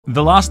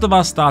The Last of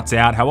Us starts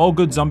out how all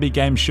good zombie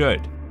games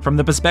should, from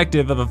the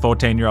perspective of a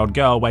 14-year-old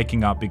girl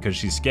waking up because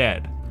she's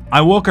scared. I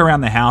walk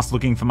around the house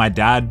looking for my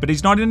dad, but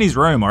he's not in his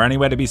room or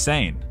anywhere to be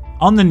seen.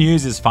 On the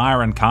news is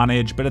fire and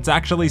carnage, but it's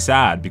actually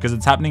sad because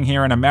it's happening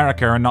here in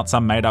America and not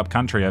some made-up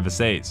country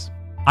overseas.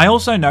 I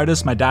also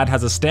notice my dad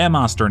has a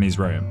Stairmaster in his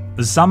room.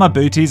 The summer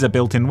booties are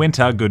built in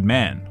winter, good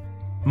man.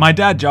 My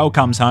dad Joel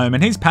comes home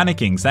and he's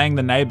panicking, saying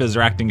the neighbours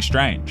are acting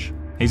strange.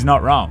 He's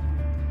not wrong.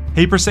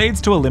 He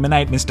proceeds to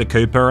eliminate Mr.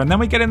 Cooper, and then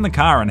we get in the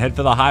car and head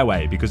for the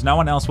highway because no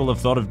one else will have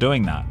thought of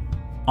doing that.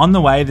 On the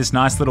way, this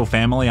nice little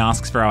family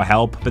asks for our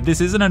help, but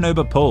this isn't an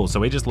Uber pool, so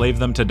we just leave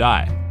them to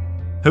die.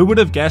 Who would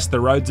have guessed the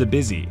roads are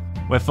busy?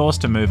 We're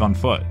forced to move on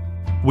foot.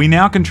 We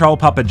now control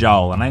Papa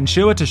Joel, and I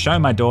ensure to show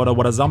my daughter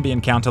what a zombie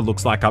encounter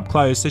looks like up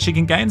close so she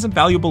can gain some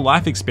valuable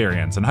life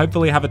experience and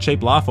hopefully have a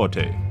cheap laugh or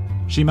two.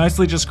 She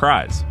mostly just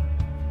cries.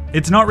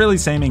 It's not really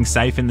seeming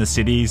safe in the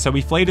city, so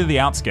we flee to the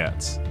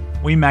outskirts.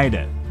 We made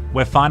it.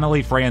 We're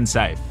finally free and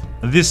safe.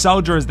 This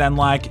soldier is then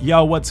like,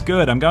 yo, what's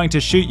good? I'm going to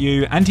shoot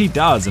you, and he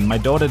does, and my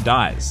daughter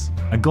dies.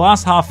 A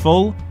glass half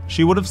full,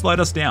 she would have slowed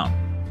us down.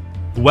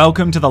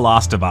 Welcome to The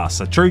Last of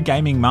Us, a true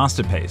gaming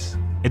masterpiece.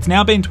 It's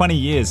now been 20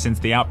 years since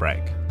the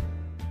outbreak.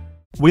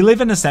 We live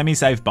in a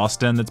semi-safe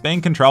Boston that's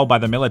being controlled by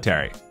the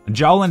military.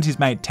 Joel and his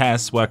mate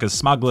Tess work as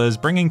smugglers,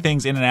 bringing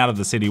things in and out of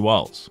the city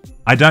walls.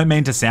 I don't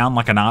mean to sound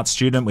like an art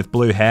student with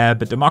blue hair,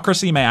 but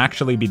democracy may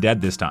actually be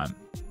dead this time.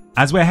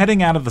 As we're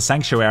heading out of the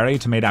sanctuary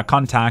to meet our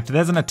contact,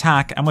 there's an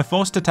attack and we're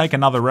forced to take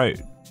another route.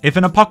 If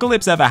an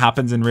apocalypse ever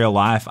happens in real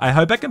life, I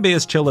hope I can be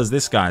as chill as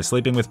this guy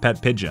sleeping with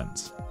pet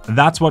pigeons.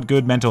 That's what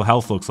good mental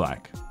health looks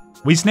like.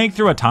 We sneak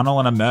through a tunnel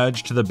and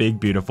emerge to the big,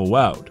 beautiful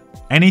world.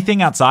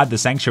 Anything outside the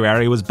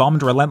sanctuary was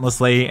bombed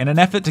relentlessly in an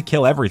effort to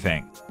kill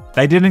everything.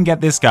 They didn't get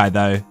this guy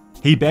though.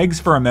 He begs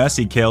for a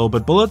mercy kill,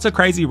 but bullets are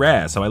crazy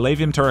rare, so I leave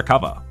him to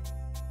recover.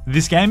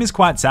 This game is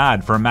quite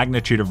sad for a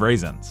magnitude of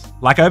reasons.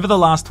 Like over the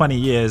last 20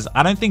 years,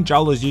 I don't think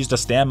Joel has used a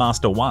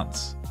Stairmaster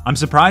once. I'm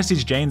surprised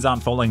his jeans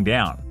aren't falling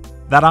down.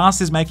 That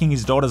ass is making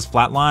his daughter's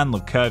flatline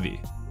look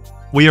curvy.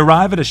 We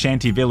arrive at a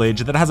shanty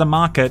village that has a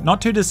market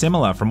not too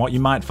dissimilar from what you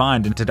might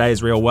find in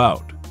today's real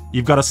world.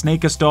 You've got a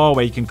sneaker store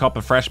where you can cop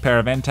a fresh pair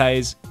of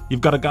Entes, you've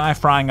got a guy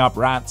frying up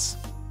rats.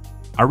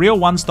 A real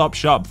one-stop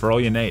shop for all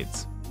your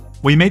needs.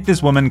 We meet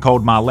this woman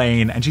called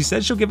Marlene, and she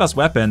says she'll give us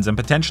weapons and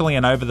potentially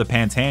an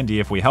over-the-pants handy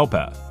if we help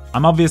her.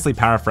 I'm obviously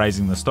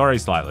paraphrasing the story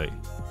slightly.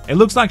 It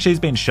looks like she's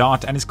been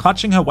shot and is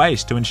clutching her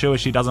waist to ensure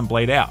she doesn't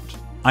bleed out.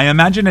 I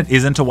imagine it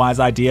isn't a wise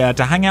idea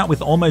to hang out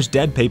with almost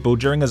dead people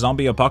during a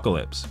zombie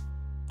apocalypse.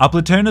 A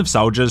platoon of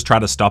soldiers try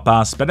to stop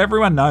us, but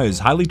everyone knows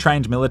highly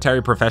trained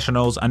military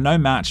professionals are no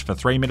match for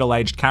 3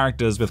 middle-aged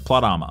characters with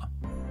plot armor.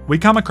 We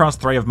come across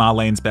 3 of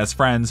Marlene's best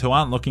friends who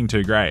aren't looking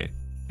too great.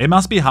 It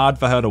must be hard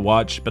for her to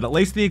watch, but at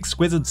least the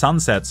exquisite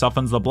sunset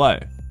softens the blow.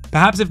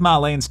 Perhaps if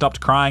Marlene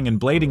stopped crying and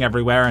bleeding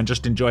everywhere and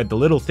just enjoyed the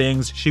little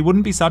things, she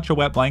wouldn't be such a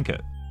wet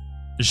blanket.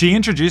 She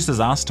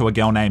introduces us to a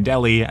girl named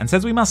Ellie and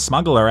says we must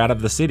smuggle her out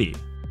of the city.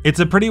 It's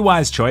a pretty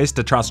wise choice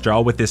to trust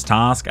Joel with this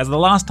task, as the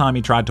last time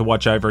he tried to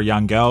watch over a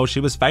young girl,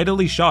 she was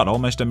fatally shot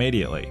almost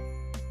immediately.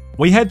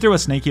 We head through a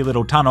sneaky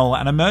little tunnel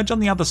and emerge on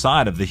the other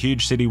side of the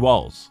huge city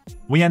walls.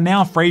 We are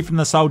now free from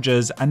the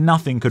soldiers and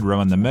nothing could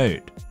ruin the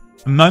mood.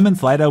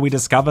 Moments later, we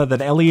discover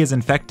that Ellie is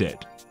infected.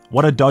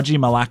 What a dodgy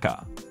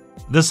malacca.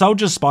 The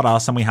soldiers spot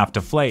us and we have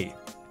to flee.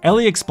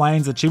 Ellie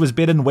explains that she was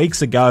bitten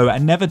weeks ago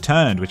and never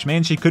turned, which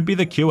means she could be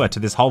the cure to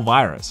this whole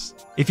virus.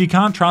 If you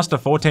can't trust a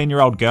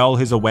 14-year-old girl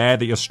who's aware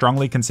that you're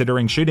strongly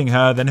considering shooting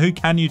her, then who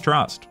can you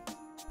trust?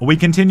 We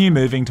continue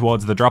moving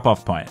towards the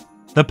drop-off point.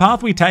 The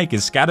path we take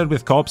is scattered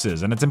with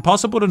corpses and it's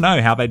impossible to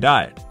know how they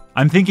died.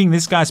 I'm thinking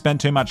this guy spent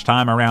too much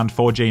time around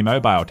 4G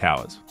mobile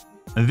towers.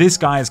 This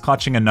guy is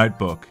clutching a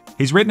notebook.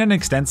 He's written an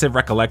extensive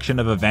recollection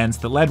of events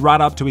that led right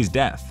up to his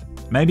death.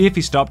 Maybe if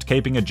he stopped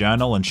keeping a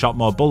journal and shot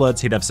more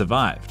bullets, he'd have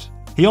survived.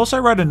 He also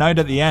wrote a note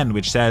at the end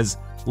which says,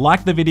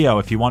 "Like the video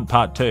if you want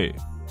part 2.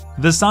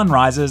 The sun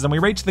rises and we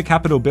reach the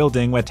Capitol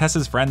building where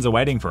Tessa's friends are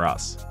waiting for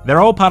us.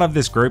 They're all part of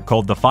this group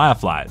called the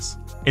Fireflies.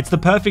 It's the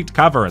perfect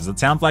cover as it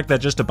sounds like they're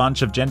just a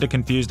bunch of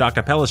gender-confused a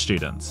cappella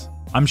students.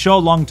 I'm sure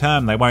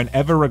long-term they won't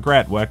ever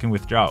regret working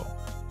with Joel.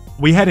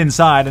 We head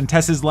inside and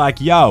Tess is like,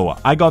 yo,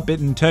 I got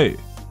bitten too.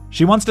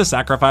 She wants to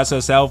sacrifice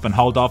herself and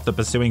hold off the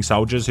pursuing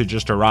soldiers who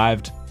just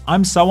arrived.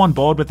 I'm so on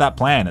board with that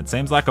plan, it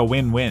seems like a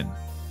win-win.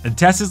 And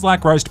Tess is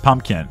like roast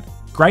pumpkin.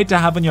 Great to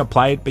have on your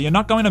plate, but you're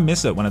not going to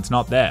miss it when it's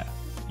not there.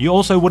 You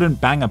also wouldn't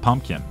bang a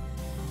pumpkin.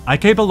 I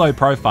keep a low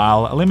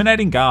profile,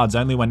 eliminating guards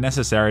only when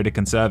necessary to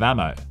conserve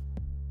ammo.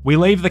 We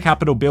leave the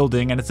Capitol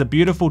building and it's a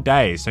beautiful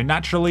day, so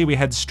naturally we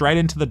head straight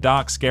into the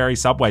dark, scary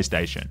subway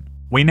station.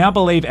 We now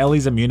believe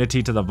Ellie's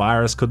immunity to the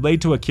virus could lead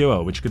to a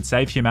cure which could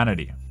save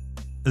humanity.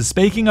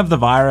 Speaking of the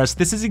virus,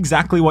 this is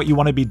exactly what you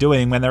want to be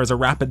doing when there is a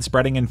rapid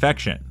spreading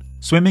infection.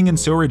 Swimming in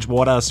sewerage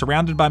water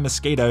surrounded by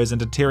mosquitoes and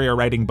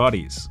deteriorating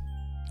bodies.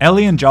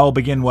 Ellie and Joel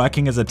begin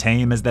working as a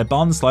team as their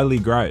bond slowly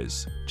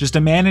grows. Just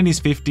a man in his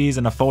 50s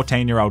and a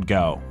 14-year-old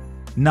girl.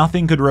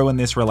 Nothing could ruin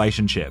this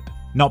relationship.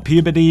 Not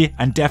puberty,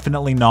 and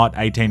definitely not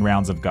 18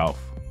 rounds of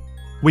golf.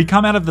 We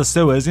come out of the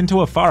sewers into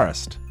a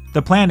forest.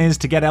 The plan is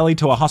to get Ellie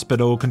to a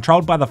hospital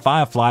controlled by the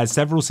Fireflies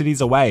several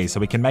cities away so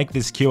we can make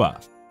this cure.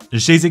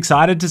 She's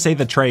excited to see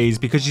the trees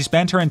because she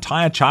spent her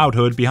entire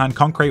childhood behind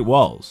concrete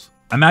walls.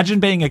 Imagine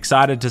being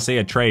excited to see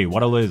a tree,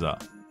 what a loser.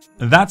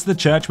 That's the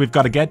church we've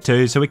got to get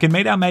to so we can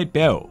meet our mate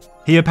Bill.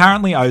 He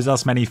apparently owes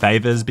us many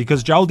favours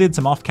because Joel did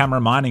some off-camera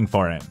mining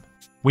for him.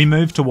 We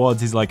move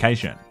towards his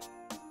location.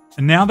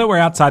 Now that we're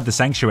outside the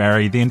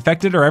sanctuary, the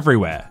infected are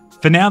everywhere.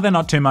 For now they're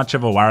not too much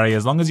of a worry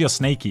as long as you're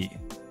sneaky.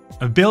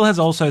 Bill has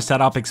also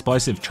set up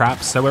explosive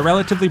traps so we're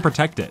relatively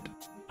protected.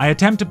 I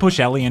attempt to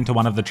push Ellie into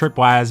one of the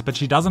tripwires but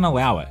she doesn't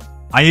allow it.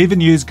 I even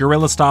use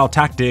guerrilla style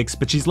tactics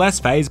but she's less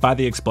fazed by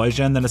the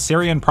explosion than a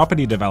Syrian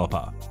property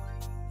developer.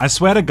 I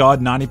swear to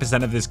God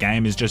 90% of this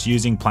game is just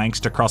using planks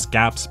to cross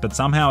gaps but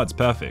somehow it's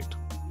perfect.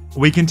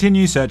 We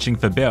continue searching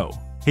for Bill.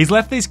 He's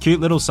left these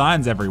cute little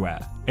signs everywhere.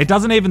 It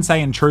doesn't even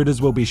say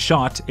intruders will be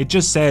shot, it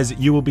just says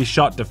you will be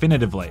shot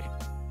definitively.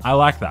 I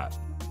like that.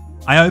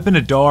 I open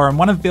a door and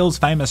one of Bill's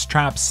famous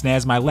traps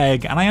snares my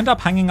leg and I end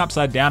up hanging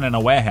upside down in a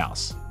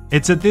warehouse.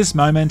 It's at this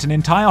moment an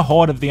entire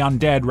horde of the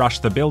undead rush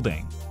the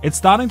building. It's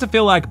starting to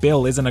feel like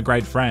Bill isn't a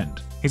great friend.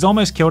 He's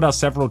almost killed us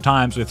several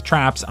times with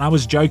traps and I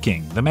was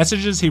joking. The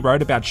messages he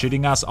wrote about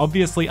shooting us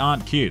obviously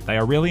aren't cute, they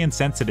are really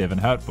insensitive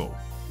and hurtful.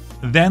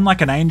 Then,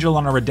 like an angel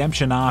on a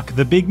redemption arc,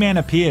 the big man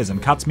appears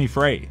and cuts me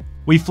free.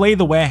 We flee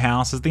the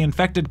warehouse as the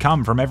infected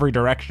come from every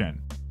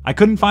direction. I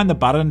couldn't find the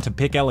button to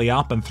pick Ellie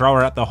up and throw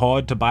her at the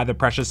horde to buy the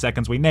precious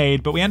seconds we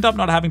need, but we end up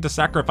not having to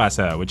sacrifice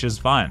her, which is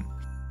fine.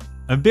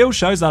 And Bill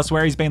shows us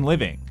where he's been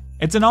living.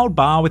 It's an old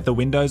bar with the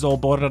windows all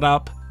boarded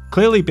up.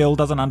 Clearly Bill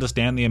doesn't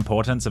understand the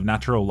importance of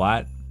natural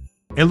light.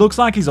 It looks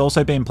like he's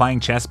also been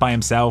playing chess by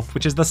himself,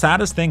 which is the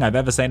saddest thing I've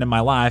ever seen in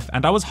my life,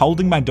 and I was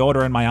holding my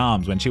daughter in my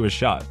arms when she was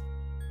shot.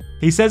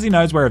 He says he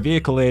knows where a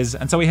vehicle is,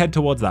 and so we head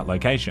towards that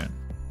location.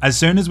 As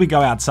soon as we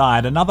go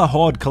outside, another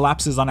horde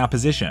collapses on our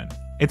position.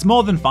 It's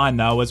more than fine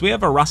though, as we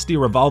have a rusty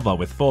revolver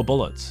with 4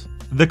 bullets.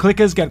 The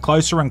clickers get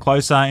closer and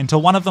closer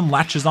until one of them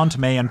latches onto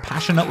me and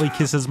passionately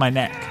kisses my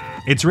neck.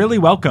 It's really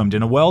welcomed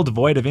in a world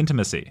void of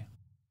intimacy.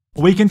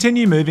 We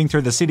continue moving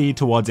through the city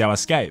towards our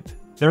escape.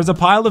 There is a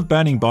pile of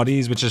burning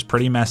bodies which is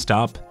pretty messed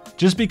up.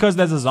 Just because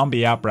there's a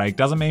zombie outbreak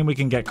doesn't mean we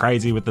can get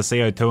crazy with the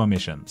CO2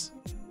 emissions.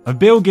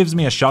 Bill gives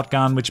me a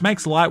shotgun which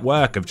makes light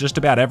work of just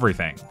about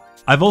everything.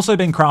 I've also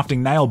been crafting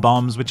nail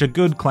bombs which are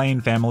good, clean,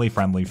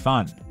 family-friendly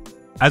fun.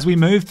 As we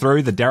move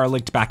through the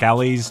derelict back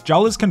alleys,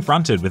 Joel is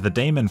confronted with a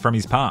demon from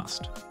his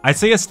past. I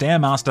see a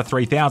Stairmaster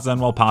 3000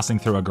 while passing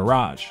through a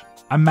garage.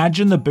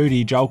 Imagine the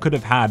booty Joel could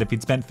have had if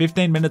he'd spent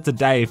 15 minutes a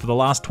day for the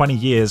last 20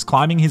 years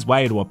climbing his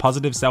way to a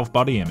positive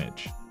self-body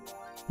image.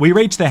 We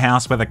reach the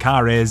house where the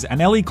car is,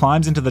 and Ellie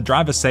climbs into the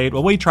driver's seat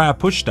while we try a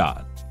push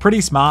start.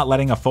 Pretty smart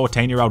letting a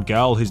 14-year-old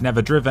girl who's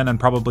never driven and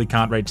probably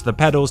can't reach the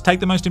pedals take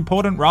the most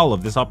important role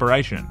of this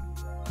operation.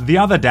 The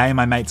other day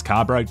my mate's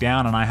car broke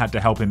down and I had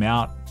to help him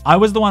out. I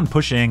was the one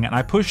pushing and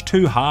I pushed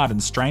too hard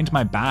and strained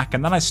my back,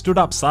 and then I stood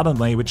up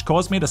suddenly, which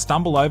caused me to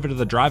stumble over to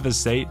the driver's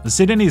seat,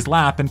 sit in his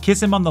lap and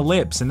kiss him on the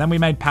lips, and then we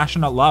made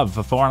passionate love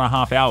for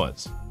 4.5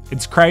 hours.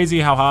 It's crazy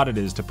how hard it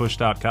is to push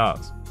start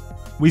cars.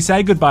 We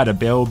say goodbye to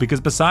Bill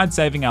because besides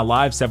saving our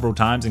lives several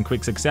times in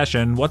quick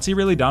succession, what's he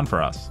really done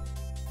for us?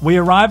 We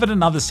arrive at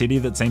another city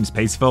that seems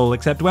peaceful,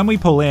 except when we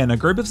pull in, a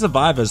group of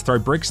survivors throw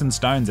bricks and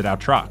stones at our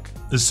truck.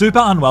 There's super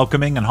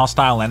unwelcoming and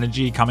hostile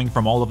energy coming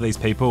from all of these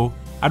people.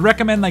 I'd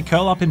recommend they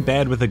curl up in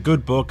bed with a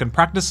good book and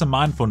practice some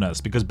mindfulness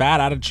because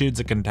bad attitudes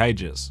are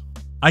contagious.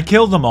 I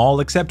kill them all,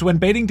 except when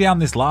beating down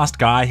this last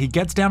guy, he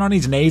gets down on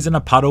his knees in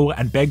a puddle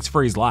and begs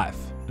for his life.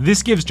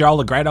 This gives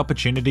Joel a great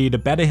opportunity to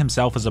better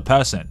himself as a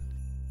person.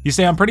 You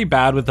see, I'm pretty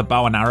bad with the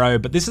bow and arrow,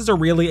 but this is a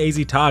really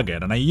easy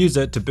target and I use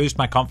it to boost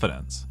my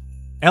confidence.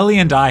 Ellie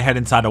and I head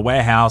inside a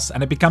warehouse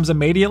and it becomes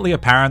immediately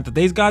apparent that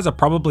these guys are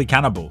probably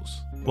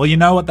cannibals. Well, you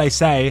know what they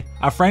say,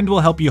 a friend will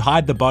help you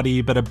hide the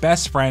body, but a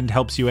best friend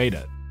helps you eat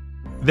it.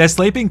 Their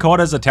sleeping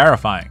quarters are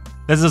terrifying.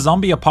 There's a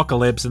zombie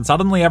apocalypse and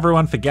suddenly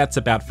everyone forgets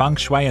about feng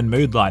shui and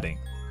mood lighting.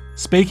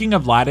 Speaking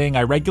of lighting,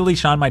 I regularly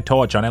shine my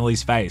torch on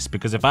Ellie's face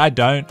because if I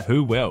don't,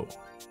 who will?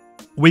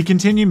 We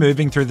continue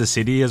moving through the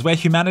city as we're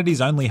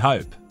humanity's only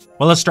hope.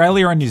 While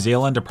Australia and New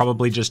Zealand are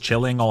probably just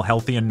chilling, all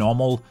healthy and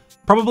normal,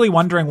 probably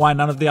wondering why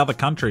none of the other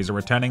countries are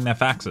returning their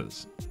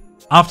faxes.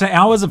 After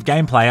hours of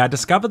gameplay, I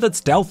discovered that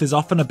stealth is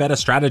often a better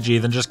strategy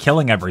than just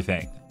killing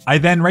everything. I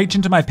then reach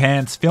into my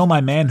pants, feel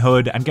my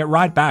manhood, and get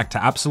right back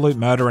to absolute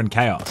murder and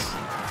chaos.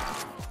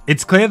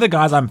 It's clear the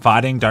guys I'm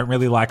fighting don't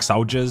really like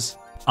soldiers.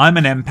 I'm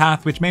an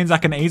empath, which means I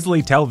can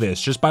easily tell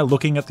this just by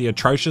looking at the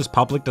atrocious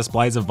public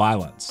displays of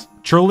violence.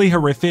 Truly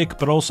horrific,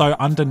 but also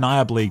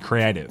undeniably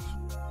creative.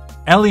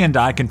 Ellie and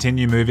I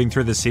continue moving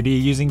through the city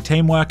using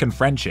teamwork and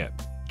friendship.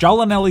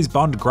 Joel and Ellie's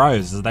bond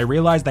grows as they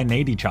realize they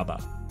need each other.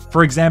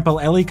 For example,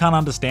 Ellie can't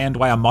understand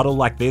why a model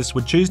like this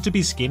would choose to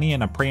be skinny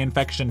in a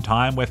pre-infection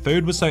time where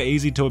food was so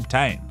easy to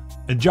obtain.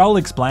 Joel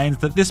explains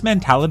that this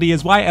mentality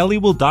is why Ellie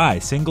will die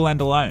single and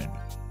alone.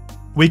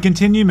 We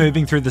continue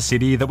moving through the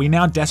city that we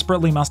now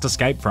desperately must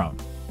escape from.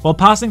 While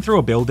passing through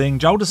a building,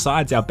 Joel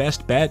decides our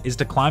best bet is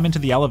to climb into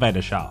the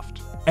elevator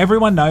shaft.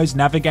 Everyone knows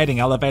navigating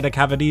elevator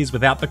cavities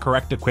without the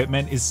correct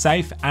equipment is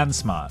safe and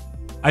smart.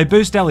 I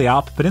boost Ellie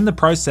up, but in the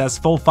process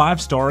fall 5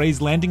 stories,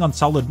 landing on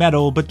solid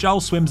metal, but Joel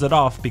swims it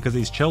off because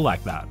he's chill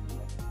like that.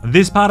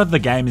 This part of the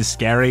game is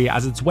scary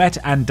as it's wet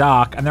and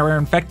dark and there are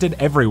infected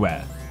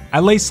everywhere.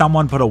 At least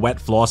someone put a wet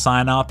floor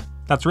sign up.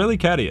 That's really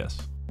courteous.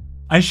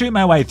 I shoot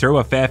my way through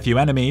a fair few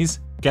enemies,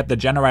 get the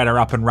generator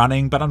up and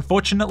running, but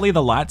unfortunately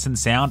the lights and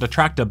sound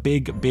attract a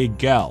big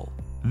girl.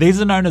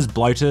 These are known as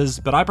bloaters,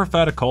 but I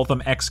prefer to call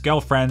them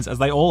ex-girlfriends as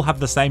they all have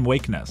the same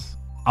weakness.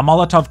 A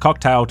Molotov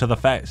cocktail to the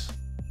face.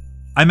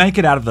 I make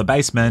it out of the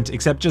basement,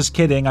 except just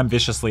kidding, I'm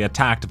viciously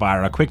attacked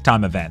via a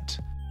QuickTime event.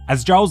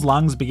 As Joel's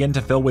lungs begin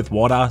to fill with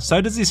water, so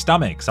does his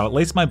stomach, so at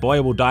least my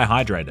boy will die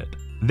hydrated.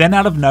 Then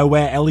out of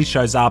nowhere, Ellie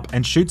shows up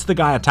and shoots the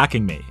guy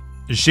attacking me.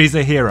 She's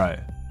a hero.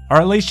 Or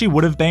at least she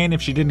would have been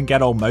if she didn't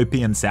get all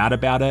mopey and sad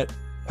about it.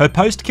 Her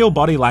post-kill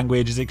body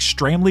language is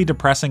extremely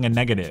depressing and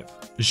negative.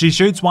 She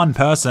shoots one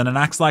person and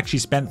acts like she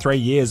spent 3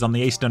 years on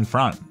the Eastern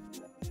Front.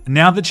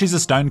 Now that she's a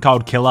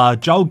stone-cold killer,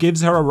 Joel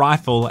gives her a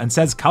rifle and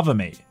says cover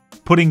me,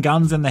 putting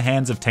guns in the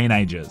hands of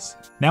teenagers.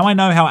 Now I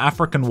know how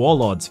African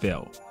warlords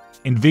feel.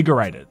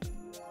 Invigorated.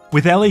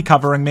 With Ellie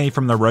covering me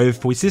from the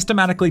roof, we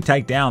systematically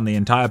take down the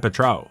entire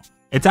patrol.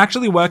 It's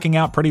actually working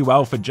out pretty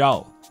well for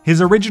Joel.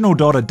 His original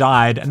daughter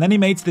died, and then he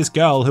meets this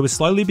girl who is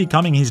slowly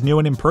becoming his new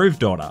and improved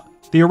daughter.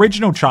 The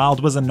original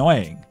child was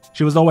annoying.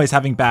 She was always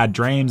having bad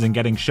dreams and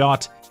getting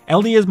shot.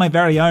 Ellie is my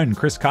very own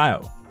Chris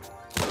Kyle.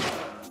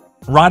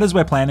 Right as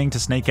we're planning to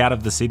sneak out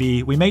of the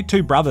city, we meet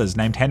 2 brothers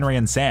named Henry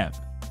and Sam.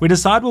 We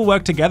decide we'll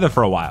work together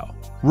for a while.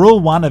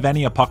 Rule 1 of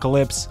any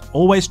apocalypse,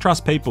 always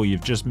trust people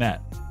you've just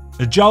met.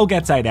 Joel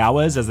gets 8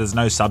 hours as there's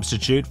no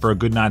substitute for a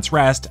good night's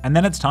rest, and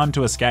then it's time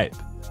to escape.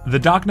 The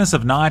darkness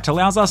of night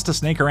allows us to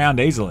sneak around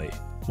easily.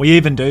 We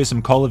even do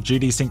some Call of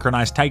Duty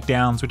synchronized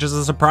takedowns, which is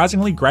a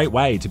surprisingly great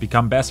way to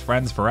become best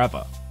friends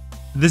forever.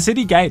 The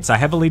city gates are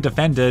heavily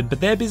defended, but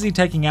they're busy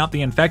taking out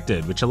the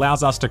infected, which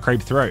allows us to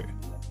creep through.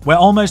 We're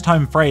almost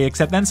home free,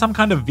 except then some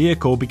kind of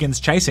vehicle begins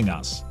chasing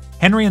us.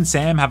 Henry and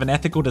Sam have an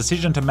ethical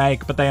decision to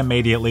make, but they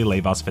immediately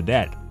leave us for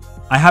dead.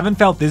 I haven't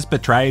felt this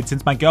betrayed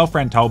since my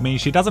girlfriend told me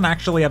she doesn't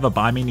actually ever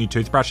buy me new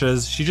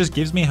toothbrushes, she just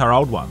gives me her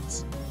old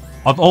ones.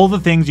 Of all the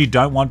things you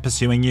don't want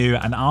pursuing you,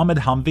 an armoured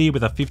Humvee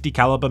with a 50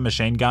 caliber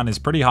machine gun is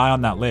pretty high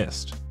on that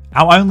list.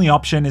 Our only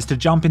option is to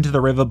jump into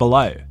the river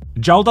below.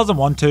 Joel doesn't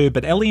want to,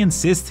 but Ellie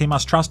insists he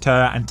must trust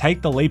her and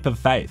take the leap of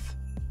faith.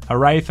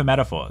 Hooray for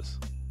metaphors.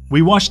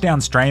 We wash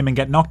downstream and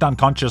get knocked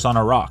unconscious on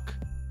a rock.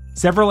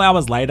 Several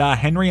hours later,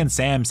 Henry and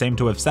Sam seem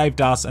to have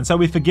saved us, and so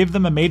we forgive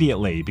them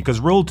immediately because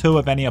rule 2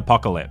 of any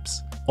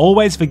apocalypse.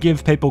 Always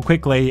forgive people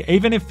quickly,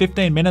 even if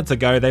 15 minutes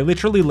ago they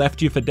literally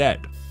left you for dead.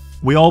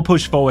 We all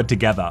push forward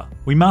together.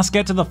 We must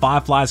get to the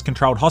Fireflies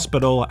controlled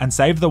hospital and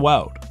save the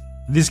world.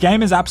 This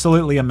game is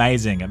absolutely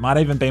amazing, it might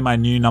even be my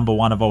new number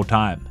 1 of all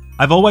time.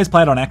 I've always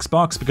played on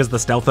Xbox because the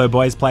Stealtho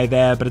boys play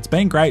there, but it's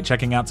been great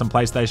checking out some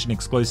PlayStation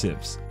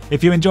exclusives.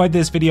 If you enjoyed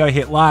this video,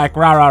 hit like,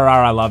 rah rah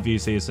rah, I love you,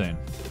 see you soon.